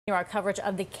Our coverage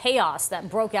of the chaos that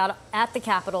broke out at the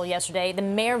Capitol yesterday. The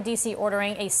mayor of D.C.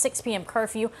 ordering a 6 p.m.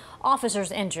 curfew.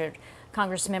 Officers injured.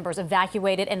 Congress members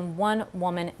evacuated and one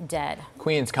woman dead.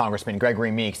 Queens Congressman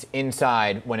Gregory Meeks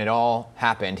inside when it all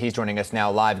happened. He's joining us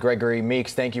now live. Gregory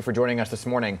Meeks, thank you for joining us this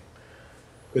morning.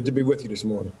 Good to be with you this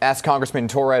morning. Ask Congressman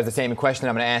Torres the same question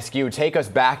I'm going to ask you. Take us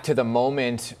back to the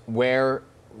moment where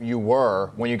you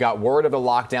were when you got word of the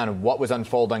lockdown and what was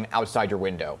unfolding outside your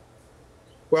window.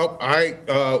 Well, I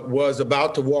was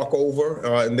about to walk over,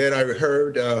 and then I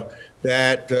heard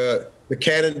that the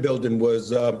Cannon building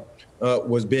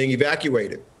was being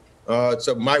evacuated.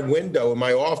 So my window in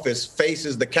my office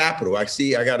faces the Capitol. I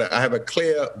have a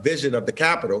clear vision of the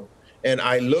Capitol, and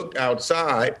I looked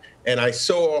outside, and I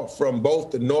saw from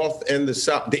both the north and the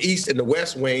south, the east and the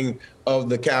west wing of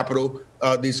the Capitol,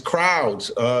 these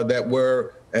crowds that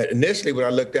were initially, when I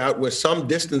looked out, was some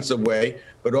distance away,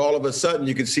 but all of a sudden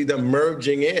you could see them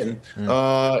merging in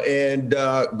and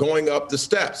going up the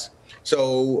steps.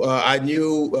 So I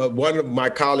knew one of my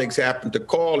colleagues happened to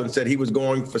call and said he was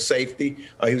going for safety.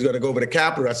 He was going to go over the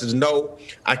Capitol. I said, no,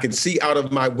 I can see out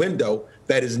of my window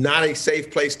that is not a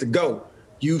safe place to go.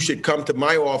 You should come to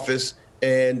my office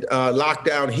and lock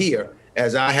down here,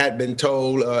 as I had been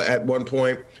told at one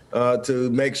point, to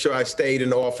make sure I stayed in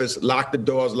the office, lock the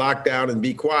doors, lock down, and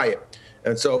be quiet.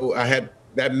 And so I had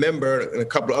that member and a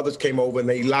couple of others came over and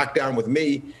they locked down with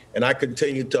me, and I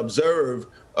continued to observe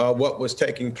what was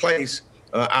taking place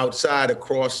outside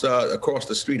across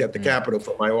the street at the Capitol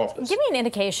from my office. Give me an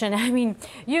indication. I mean,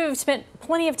 you've spent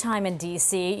plenty of time in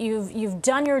D.C. You've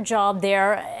done your job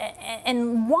there,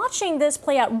 and watching this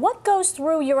play out, what goes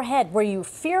through your head? Were you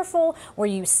fearful? Were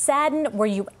you saddened? Were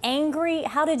you angry?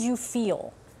 How did you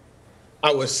feel?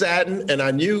 I was saddened, and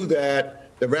I knew that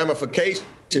the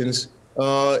ramifications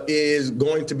is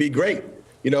going to be great.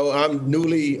 You know, I'm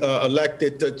newly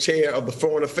elected chair of the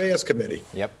Foreign Affairs Committee.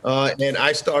 Yep. And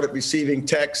I started receiving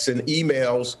texts and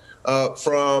emails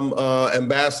from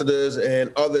ambassadors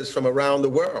and others from around the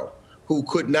world who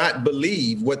could not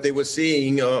believe what they were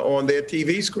seeing on their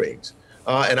TV screens.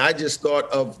 And I just thought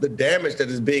of the damage that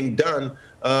is being done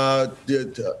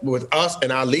with us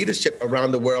and our leadership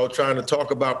around the world trying to talk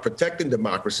about protecting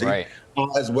democracy, right,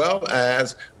 as well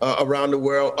as around the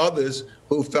world others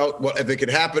who felt, well, if it could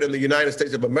happen in the United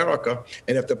States of America,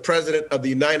 and if the president of the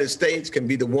United States can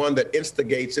be the one that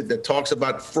instigates it, that talks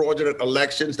about fraudulent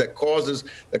elections, that causes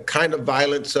the kind of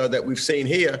violence that we've seen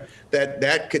here,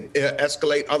 that could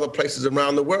escalate other places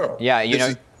around the world. Yeah,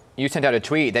 you sent out a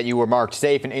tweet that you were marked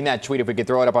safe, and in that tweet, if we could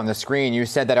throw it up on the screen, you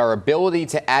said that our ability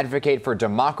to advocate for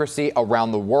democracy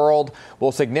around the world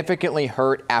will significantly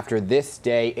hurt after this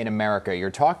day in America. You're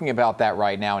talking about that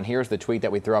right now, and here's the tweet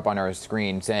that we threw up on our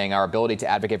screen saying our ability to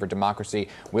advocate for democracy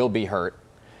will be hurt.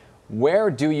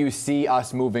 Where do you see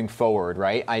us moving forward,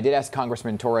 right? I did ask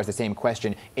Congressman Torres the same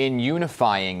question in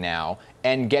unifying now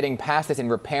and getting past this and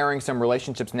repairing some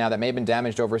relationships now that may have been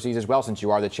damaged overseas as well, since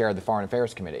you are the chair of the Foreign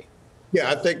Affairs Committee. Yeah,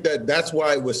 I think that's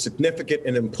why it was significant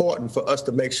and important for us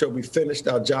to make sure we finished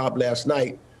our job last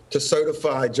night to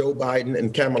certify Joe Biden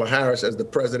and Kamala Harris as the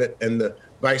president and the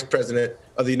vice president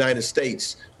of the United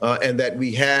States, and that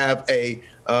we have the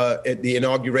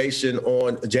inauguration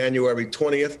on January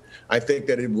 20th. I think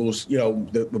that it will,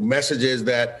 the message is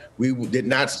that we did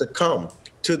not succumb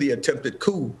to the attempted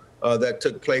coup that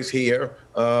took place here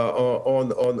on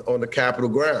the Capitol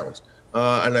grounds.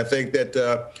 And I think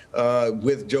that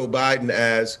with Joe Biden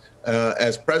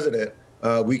as president,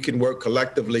 we can work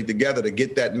collectively together to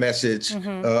get that message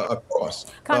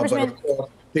across. Congressman, but of course,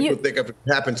 people think if it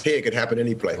happens here, it could happen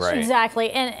any place. Right.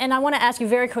 Exactly. And I want to ask you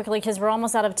very quickly, because we're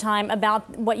almost out of time,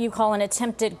 about what you call an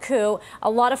attempted coup. A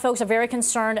lot of folks are very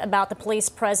concerned about the police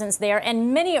presence there,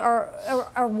 and many are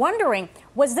wondering,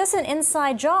 was this an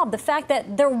inside job? The fact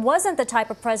that there wasn't the type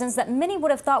of presence that many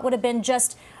would have thought would have been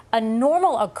just a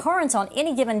normal occurrence on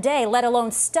any given day, let alone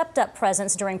stepped up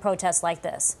presence during protests like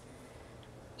this.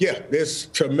 Yeah, there's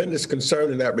tremendous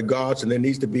concern in that regards, and there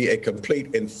needs to be a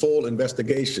complete and full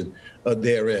investigation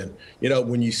therein. You know,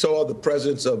 when you saw the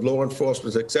presence of law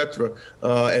enforcement, et cetera,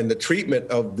 and the treatment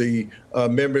of the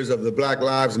members of the Black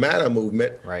Lives Matter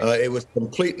movement, right, it was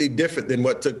completely different than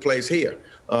what took place here.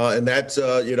 And that's,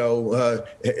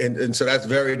 and so that's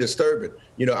very disturbing.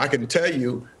 You know, I can tell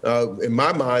you, in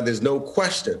my mind, there's no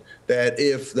question that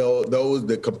if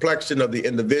the complexion of the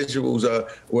individuals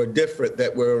were different,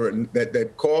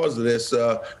 that caused this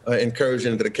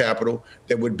incursion into the Capitol,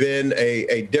 there would have been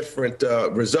a different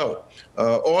result.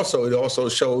 Also, it also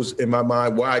shows in my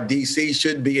mind why D.C.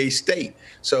 should be a state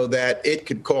so that it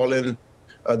could call in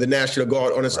the National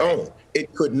Guard on its own.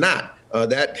 It could not.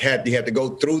 you had to go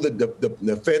through the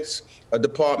defense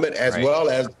department as well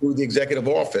as through the executive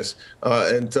office,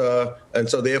 and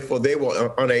so therefore they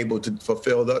were unable to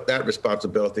fulfill that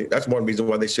responsibility. That's one reason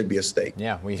why they should be a state.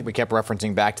 Yeah, we kept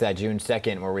referencing back to that June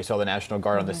 2nd where we saw the National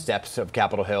Guard on the steps of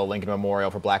Capitol Hill, Lincoln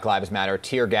Memorial for Black Lives Matter,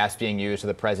 tear gas being used so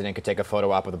the president could take a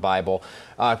photo op with the Bible.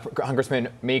 Congressman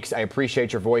Meeks, I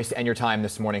appreciate your voice and your time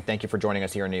this morning. Thank you for joining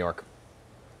us here in New York.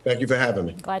 Thank you for having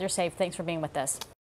me. Glad you're safe. Thanks for being with us.